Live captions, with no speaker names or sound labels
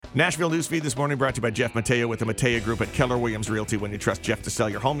Nashville Newsfeed this morning brought to you by Jeff Mateo with the Mateo Group at Keller Williams Realty. When you trust Jeff to sell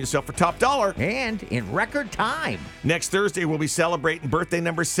your home, you sell for top dollar. And in record time. Next Thursday, we'll be celebrating birthday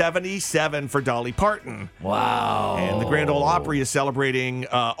number 77 for Dolly Parton. Wow. And the Grand Ole Opry is celebrating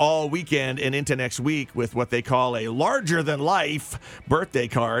all weekend and into next week with what they call a larger-than-life birthday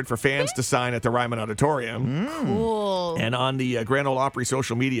card for fans to sign at the Ryman Auditorium. Cool. And on the Grand Ole Opry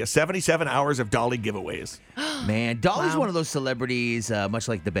social media, 77 hours of Dolly giveaways. Man, Dolly's one of those celebrities, much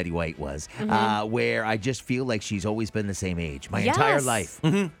like the Betty White was, where I just feel like she's always been the same age my entire life.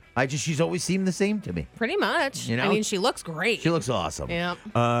 She's always seemed the same to me. Pretty much. You know? I mean, she looks great. She looks awesome.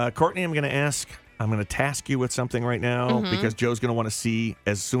 Yeah. Courtney, I'm going to task you with something right now because Joe's going to want to see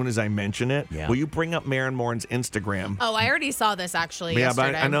as soon as I mention it. Yeah. Will you bring up Maren Morin's Instagram? Oh, I already saw this actually Yeah,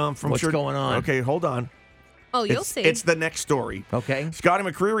 yesterday. but I know I'm from What's going on? Okay, hold on. Oh, you'll see. It's the next story. Okay. Scotty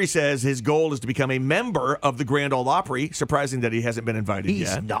McCreery says his goal is to become a member of the Grand Ole Opry. Surprising that he hasn't been invited He's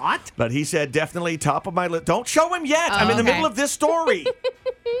yet. not? But he said definitely top of my list. Don't show him yet. I'm in the okay. middle of this story.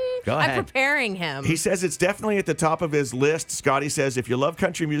 Go ahead. I'm preparing him. He says it's definitely at the top of his list. Scotty says if you love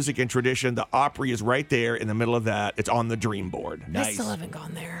country music and tradition, the Opry is right there in the middle of that. It's on the dream board. I still haven't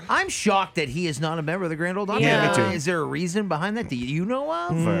gone there. I'm shocked that he is not a member of the Grand Ole Opry. Yeah, me too. Is there a reason behind that? Do you know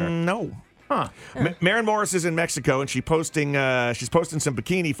of? or- No. Huh. Maren Morris is in Mexico, and she's posting some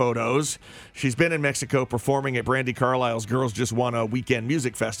bikini photos. She's been in Mexico performing at Brandi Carlile's Girls Just Won a Weekend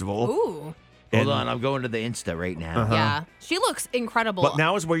Music Festival. Ooh. Hold on, I'm going to the Insta right now. Yeah. She looks incredible. But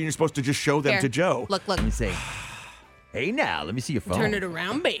now is where you're supposed to just show them Here. to Joe. Look. Let me see. Hey now, let me see your phone. Turn it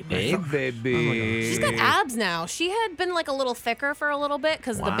around, baby. Hey, baby. She's got abs now. She had been like a little thicker for a little bit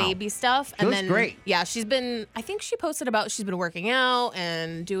because of the Wow. baby stuff. She looks great. Yeah, she's been, I think she posted about she's been working out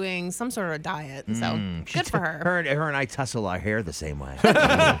and doing some sort of diet. So good for her. Her and I tussle our hair the same way.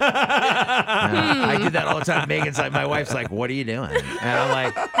 I do that all the time. Megan's like, my wife's like, what are you doing? And I'm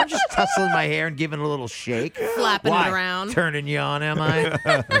like, I'm just tussling my hair and giving it a little shake. Flapping Why? it around. Turning you on, am I?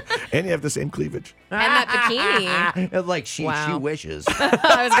 And you have the same cleavage. And that bikini. Like she Wow. wishes.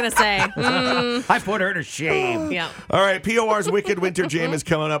 I was going to say. I put her to shame. Yeah. All right, POR's Wicked Winter Jam is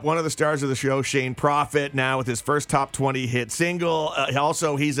coming up. One of the stars of the show, Shane Prophet, now with his first top 20 hit single.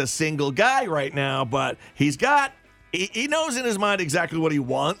 Also, he's a single guy right now, but he knows in his mind exactly what he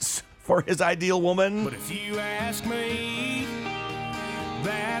wants for his ideal woman. But if you ask me,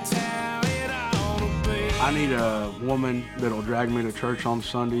 that's how it ought to be. I need a woman that'll drag me to church on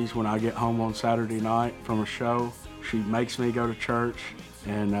Sundays when I get home on Saturday night from a show. She makes me go to church,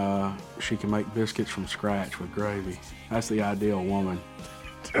 and she can make biscuits from scratch with gravy. That's the ideal woman.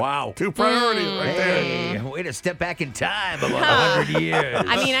 Wow. Two priorities right there. Hey, way to step back in time about 100 years.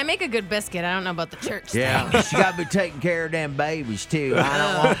 I mean, I make a good biscuit. I don't know about the church thing. Yeah, she got to be taking care of them babies too.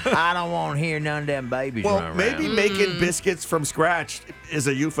 I don't want to hear none of them babies Well, running maybe around. making biscuits from scratch is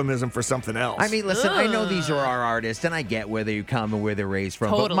a euphemism for something else. I mean, listen, I know these are our artists, and I get where they come and where they're raised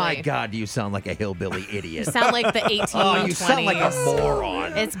from. But my Totally. God, do you sound like a hillbilly idiot? You sound like the 1820s. Oh, you sound like a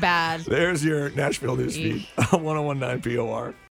moron. It's bad. there's your Nashville Newsfeed on 1019 POR.